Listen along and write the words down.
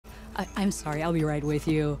I'm sorry, I'll be right with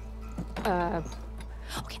you. Uh...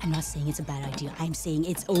 Okay, I'm not saying it's a bad idea. I'm saying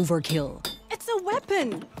it's overkill. It's a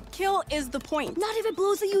weapon. Kill is the point. Not if it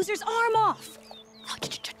blows the user's arm off. Oh,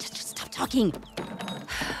 just stop talking.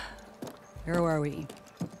 Where were we?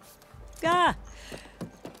 Ah!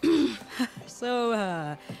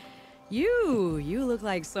 So, you look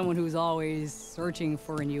like someone who's always searching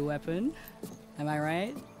for a new weapon. Am I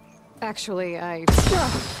right? Actually,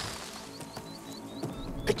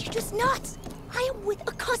 But you're just nuts! I am with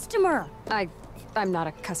a customer! I'm not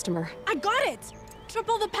a customer. I got it!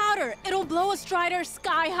 Triple the powder. It'll blow a Strider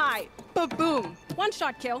sky high. Ba-boom.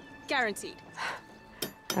 One-shot kill. Guaranteed.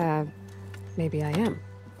 Maybe I am.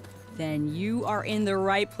 Then you are in the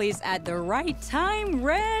right place at the right time,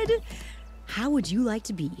 Red! How would you like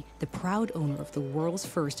to be the proud owner of the world's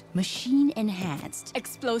first machine-enhanced,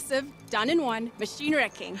 Explosive, done in one, machine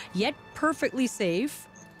wrecking. yet perfectly safe,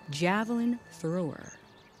 javelin thrower?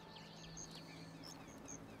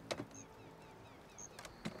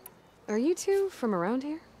 Are you two from around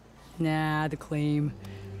here? Nah, the claim.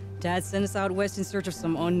 Dad sent us out west in search of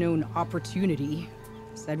some unknown opportunity.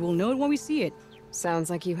 Said we'll know it when we see it. Sounds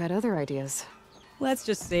like you had other ideas. Let's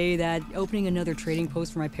just say that opening another trading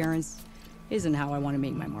post for my parents isn't how I want to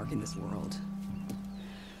make my mark in this world.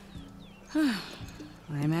 I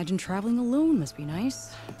imagine traveling alone must be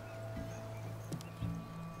nice.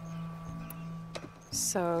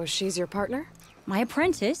 So, she's your partner? My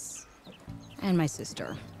apprentice and my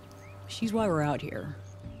sister. She's why we're out here.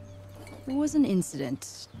 There was an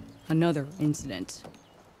incident. Another incident.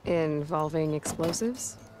 Involving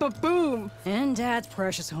explosives? Ba-boom! And Dad's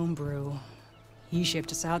precious homebrew. He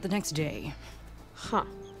shipped us out the next day. Huh.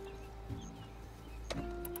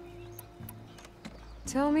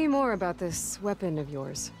 Tell me more about this weapon of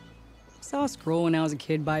yours. Saw a scroll when I was a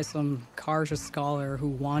kid by some Karja scholar who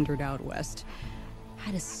wandered out west.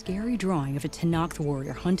 Had a scary drawing of a Tenakth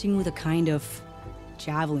warrior hunting with a kind of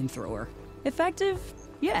javelin thrower. Effective?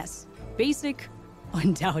 Yes. Basic?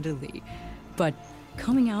 Undoubtedly. But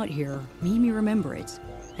coming out here made me remember it.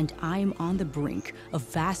 And I'm on the brink of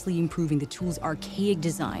vastly improving the tool's archaic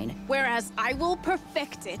design. Whereas I will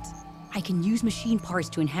perfect it. I can use machine parts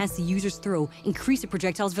to enhance the user's throw, increase the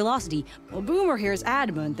projectile's velocity. Well, Boomer here is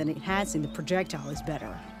adamant that enhancing the projectile is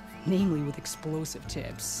better. Namely with explosive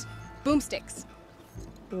tips. Boomsticks.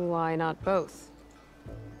 Why not both?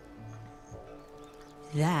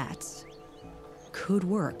 That could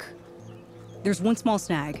work. There's one small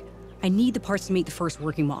snag. I need the parts to make the first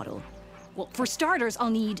working model. Well, for starters, I'll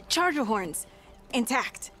need charger horns.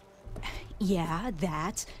 Intact. Yeah,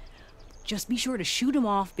 that. Just be sure to shoot them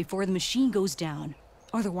off before the machine goes down.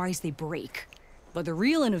 Otherwise, they break. But the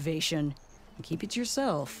real innovation, and keep it to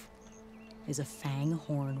yourself, is a fang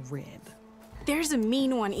horn rib. There's a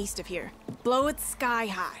mean one east of here. Blow it sky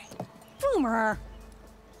high. Boomer!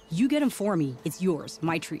 You get him for me. It's yours.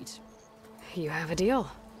 My treat. You have a deal.